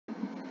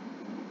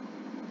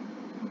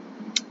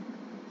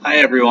Hi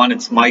everyone,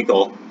 it's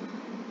Michael.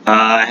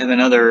 I have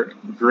another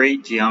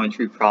great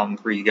geometry problem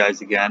for you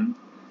guys again.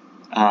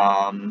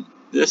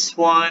 This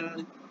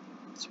one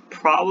is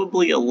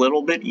probably a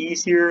little bit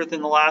easier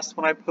than the last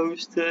one I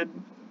posted,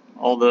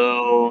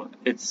 although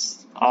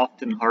it's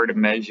often hard to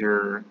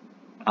measure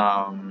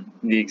the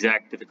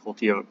exact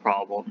difficulty of a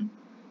problem.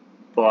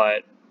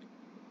 But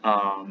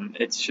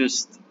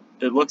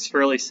it looks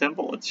fairly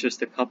simple. It's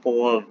just a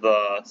couple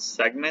of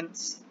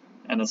segments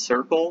and a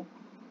circle,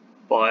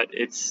 but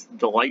it's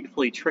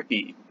delightfully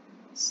tricky.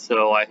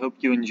 So I hope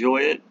you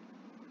enjoy it.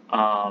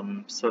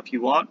 So if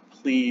you want,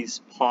 please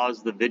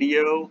pause the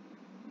video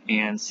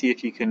and see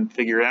if you can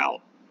figure it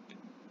out.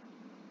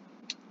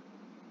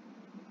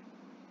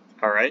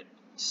 Alright,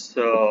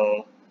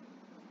 so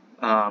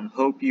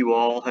hope you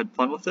all had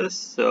fun with this.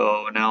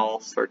 So now I'll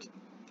start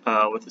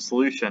with the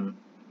solution.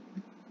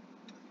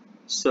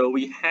 So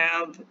we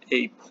have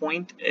a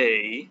point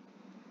A,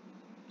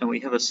 and we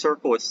have a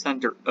circle with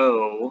center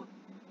O,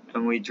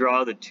 and we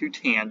draw the two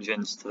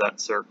tangents to that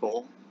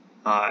circle,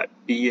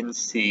 B and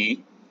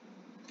C.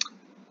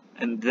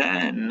 And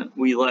then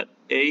we let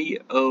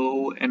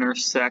AO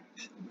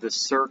intersect the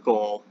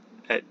circle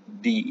at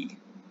D.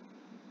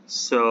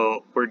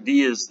 So where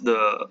D is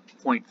the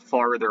point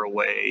farther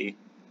away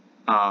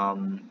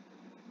from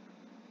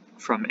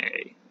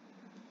A.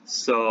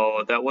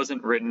 So that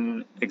wasn't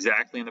written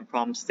exactly in the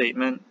problem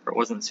statement, or it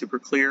wasn't super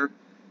clear,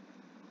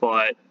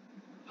 but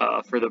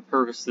for the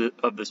purpose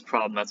of this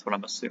problem, that's what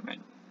I'm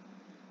assuming.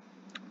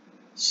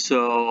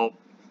 So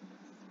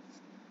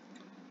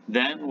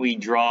then we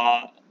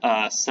draw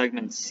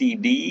segment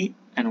CD,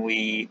 and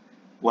we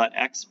let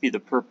X be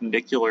the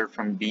perpendicular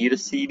from B to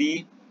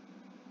CD,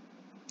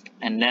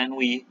 and then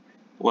we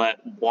let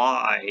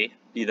Y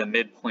be the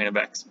midpoint of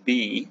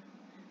XB,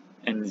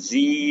 and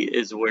Z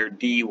is where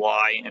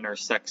DY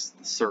intersects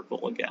the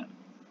circle again.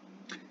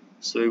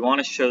 So we want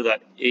to show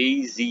that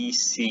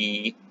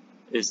AZC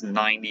is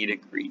 90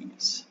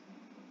 degrees.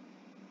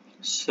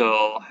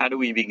 So how do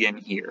we begin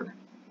here?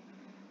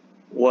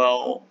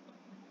 Well,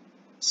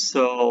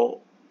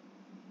 so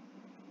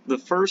the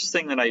first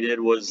thing that I did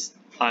was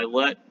I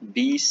let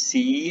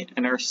BC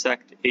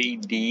intersect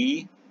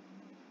AD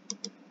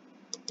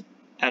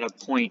at a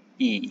point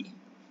E.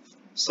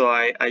 So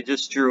I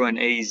just drew an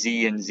AZ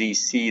and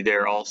ZC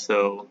there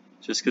also,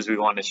 just because we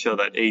wanted to show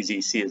that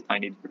AZC is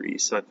 90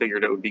 degrees. So I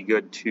figured it would be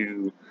good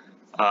to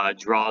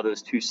draw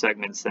those two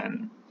segments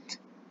in.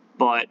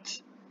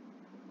 But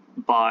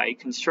by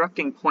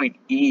constructing point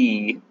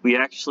E, we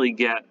actually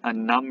get a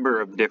number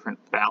of different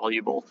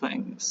valuable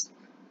things.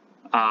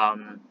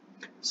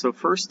 So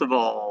first of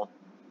all,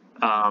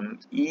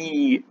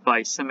 E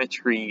by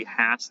symmetry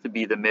has to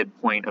be the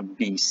midpoint of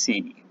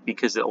BC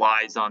because it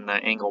lies on the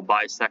angle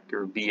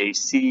bisector of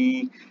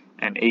BAC,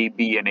 and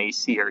AB and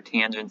AC are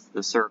tangents to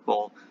the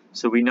circle.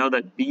 So we know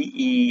that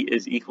BE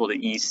is equal to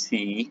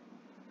EC,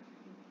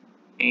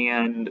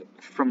 and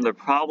from the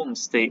problem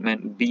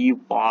statement,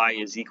 BY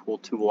is equal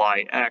to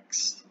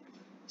YX.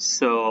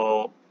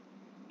 So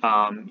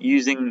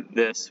using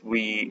this,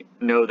 we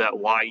know that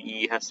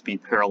YE has to be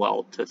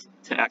parallel to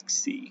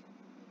XC.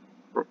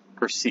 Or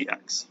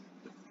CX.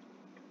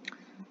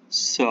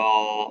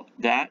 So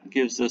that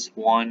gives us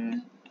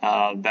one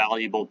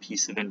valuable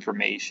piece of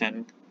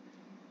information.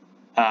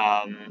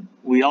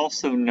 We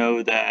also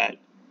know that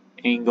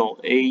angle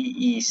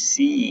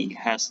AEC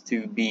has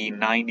to be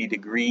 90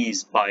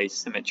 degrees by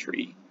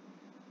symmetry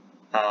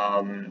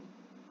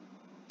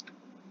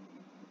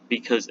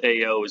because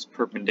AO is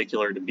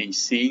perpendicular to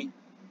BC.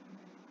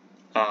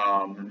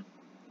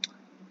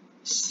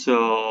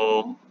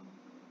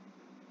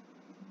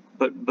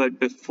 But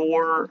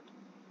before,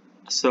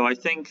 so I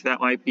think that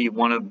might be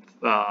one of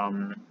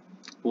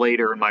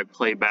later in my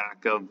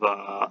playback of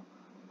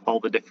all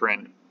the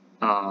different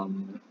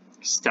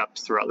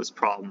steps throughout this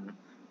problem,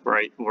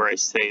 where I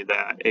say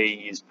that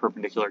AE is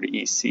perpendicular to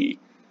EC.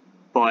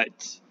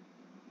 But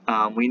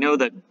we know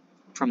that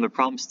from the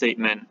problem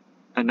statement,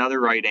 another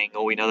right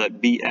angle, we know that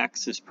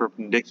BX is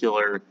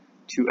perpendicular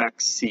to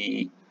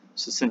XC.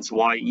 So since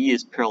YE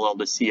is parallel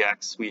to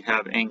CX, we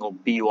have angle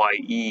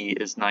BYE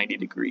is 90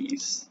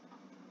 degrees.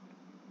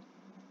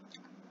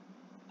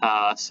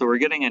 So we're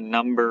getting a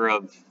number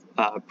of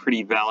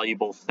pretty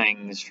valuable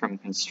things from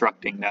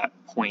constructing that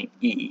point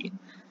E.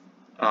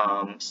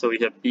 So we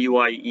have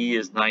BYE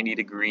is 90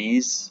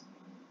 degrees.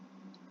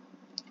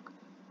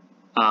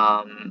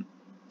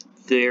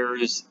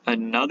 There's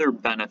another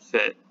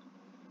benefit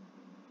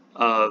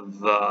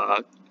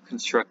of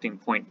constructing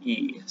point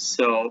E.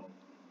 So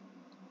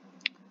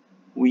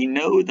we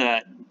know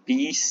that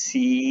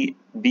BZCD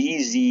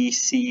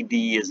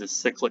is a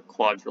cyclic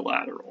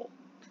quadrilateral.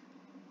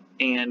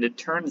 And it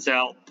turns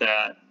out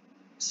that,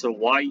 so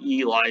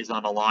YE lies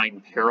on a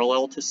line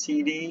parallel to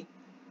CD.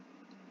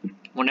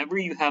 Whenever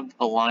you have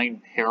a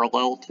line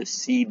parallel to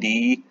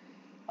CD,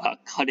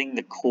 cutting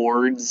the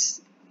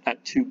chords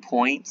at 2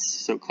 points,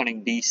 so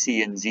cutting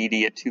BC and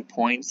ZD at 2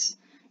 points,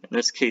 in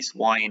this case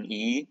Y and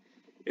E,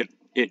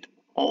 it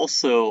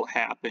also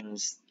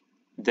happens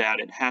that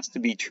it has to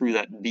be true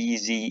that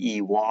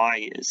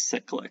BZEY is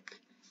cyclic.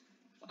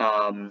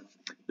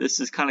 This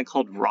is kind of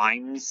called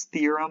Rimes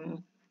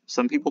theorem.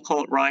 Some people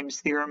call it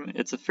Rimes theorem.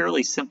 It's a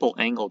fairly simple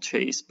angle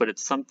chase, but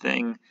it's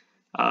something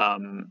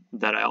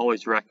that I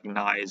always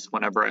recognize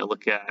whenever I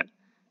look at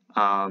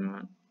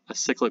a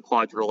cyclic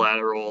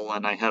quadrilateral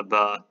and I have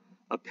a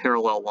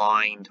parallel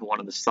line to one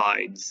of the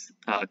sides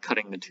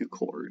cutting the two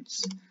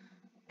chords.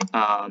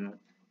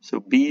 So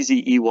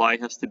BZEY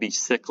has to be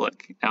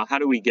cyclic. Now, how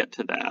do we get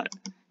to that?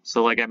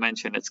 So like I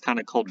mentioned, it's kind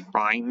of called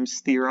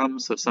Rimes theorem,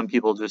 so some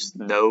people just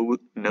know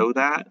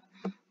that.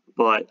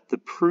 But the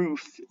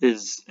proof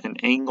is an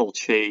angle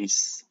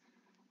chase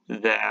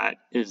that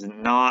is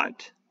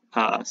not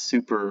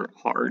super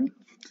hard.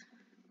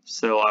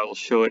 So I will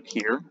show it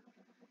here.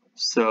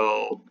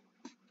 So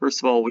first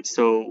of all, we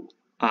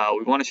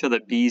want to show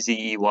that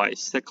BZEY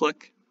is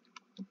cyclic.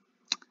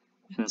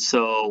 And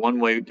so one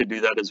way to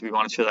do that is we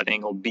want to show that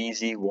angle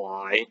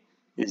BZY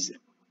is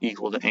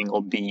equal to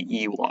angle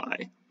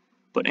BEY.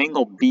 But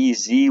angle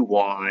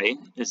BZY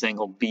is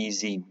angle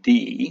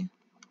BZD,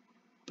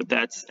 but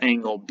that's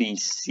angle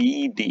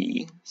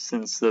BCD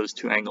since those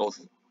two angles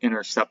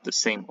intercept the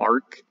same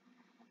arc.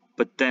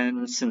 But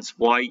then since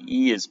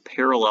YE is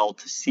parallel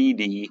to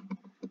CD,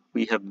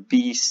 we have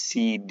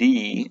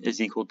BCD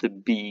is equal to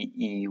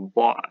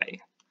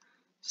BEY.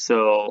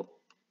 So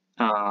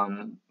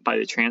by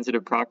the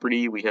transitive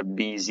property, we have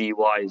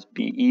BZY is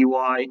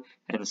BEY,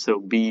 and so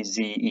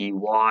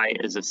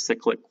BZEY is a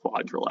cyclic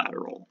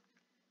quadrilateral.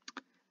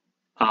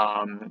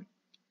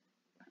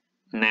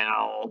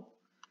 Now,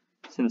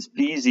 since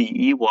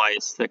BZEY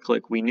is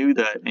cyclic, we knew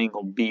that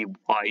angle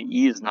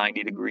BYE is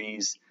 90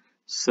 degrees,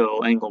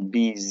 so angle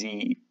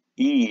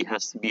BZE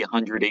has to be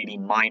 180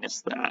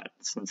 minus that,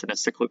 since in a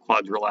cyclic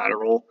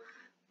quadrilateral,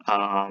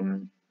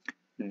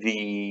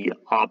 the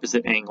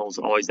opposite angles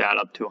always add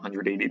up to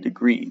 180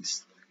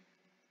 degrees.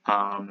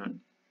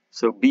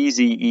 So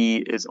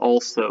BZE is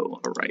also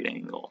a right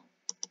angle.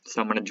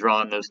 So I'm going to draw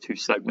on those two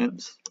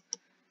segments.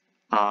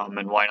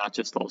 And why not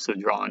just also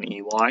draw on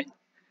EY?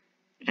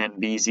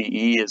 And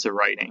BZE is a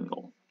right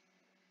angle.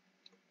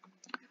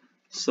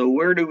 So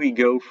where do we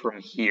go from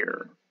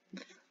here?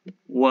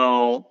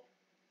 Well,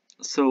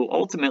 so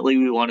ultimately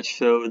we want to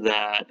show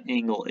that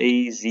angle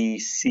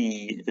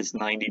AZC is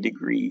 90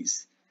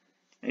 degrees.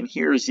 And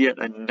here's yet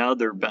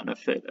another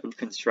benefit of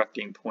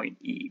constructing point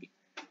E,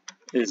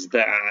 is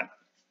that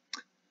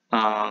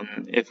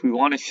if we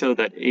want to show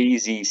that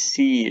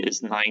AZC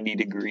is 90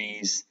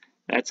 degrees,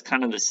 that's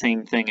kind of the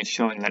same thing as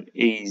showing that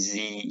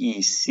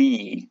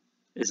AZEC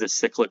is a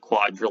cyclic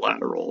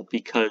quadrilateral,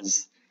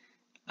 because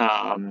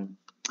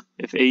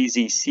if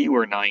AZC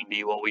were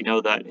 90, well, we know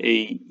that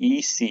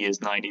AEC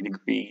is 90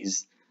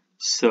 degrees,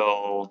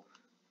 so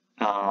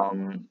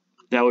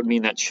that would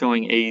mean that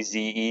showing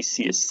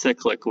AZEC is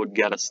cyclic would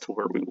get us to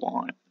where we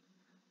want.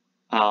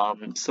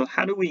 So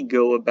how do we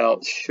go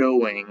about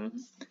showing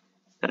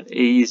that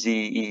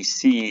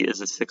AZEC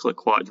is a cyclic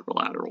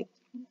quadrilateral?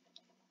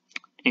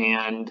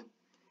 And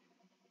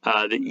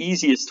the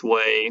easiest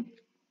way,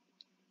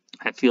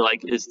 I feel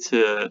like, is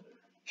to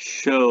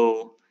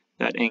show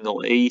that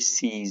angle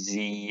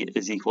ACZ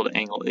is equal to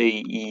angle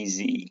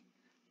AEZ.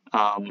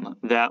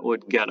 That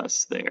would get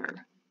us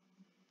there.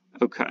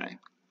 Okay,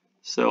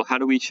 so how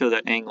do we show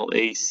that angle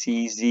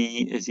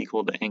ACZ is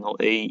equal to angle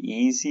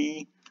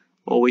AEZ?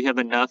 Well, we have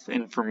enough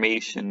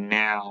information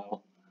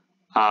now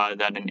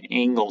that an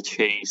angle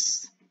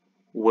chase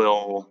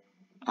will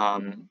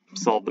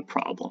solve the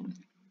problem.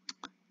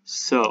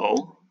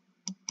 So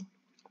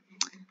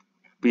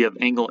we have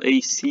angle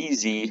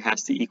ACZ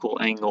has to equal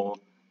angle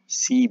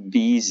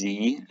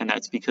CBZ, and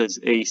that's because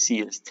AC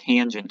is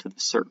tangent to the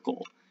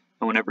circle.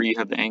 And whenever you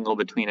have the angle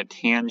between a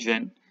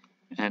tangent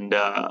and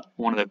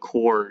one of the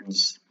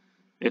chords,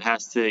 it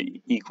has to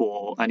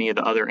equal any of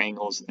the other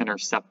angles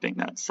intercepting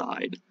that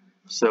side.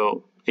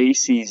 So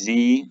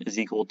ACZ is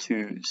equal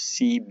to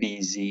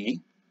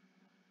CBZ,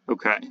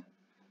 okay,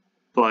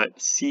 but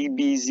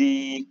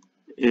CBZ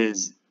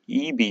is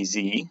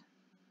EBZ,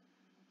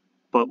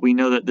 but we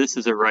know that this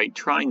is a right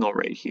triangle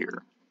right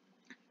here.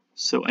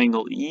 So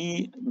angle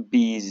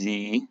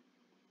EBZ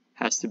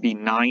has to be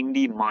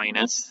 90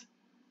 minus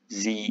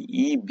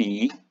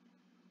ZEB,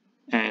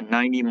 and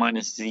 90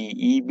 minus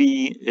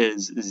ZEB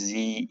is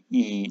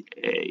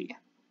ZEA,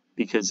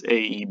 because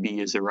AEB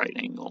is a right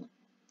angle.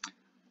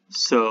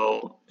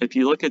 So if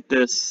you look at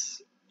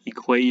this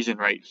equation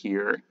right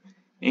here,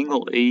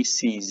 angle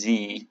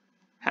ACZ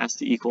has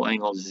to equal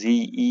angle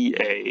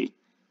ZEA,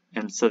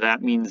 and so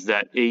that means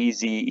that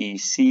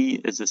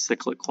AZEC is a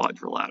cyclic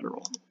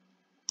quadrilateral.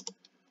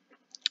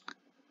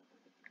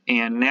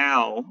 And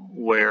now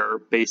we're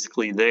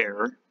basically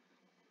there,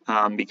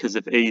 because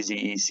if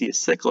AZEC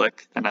is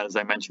cyclic, then as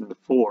I mentioned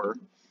before,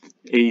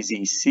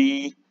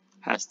 AZC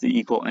has to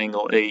equal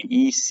angle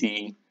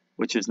AEC,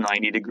 which is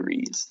 90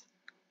 degrees.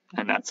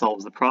 And that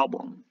solves the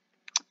problem.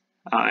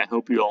 I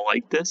hope you all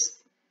liked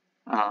this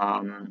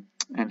and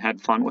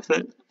had fun with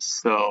it.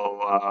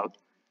 So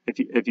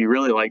if you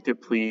really liked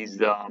it, please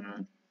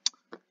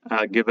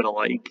give it a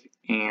like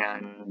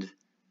and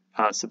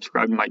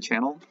subscribe to my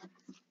channel,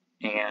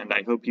 and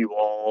I hope you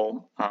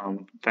all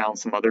found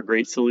some other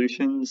great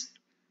solutions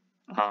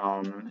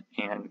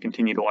and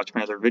continue to watch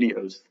my other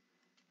videos.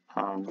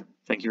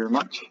 Thank you very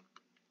much.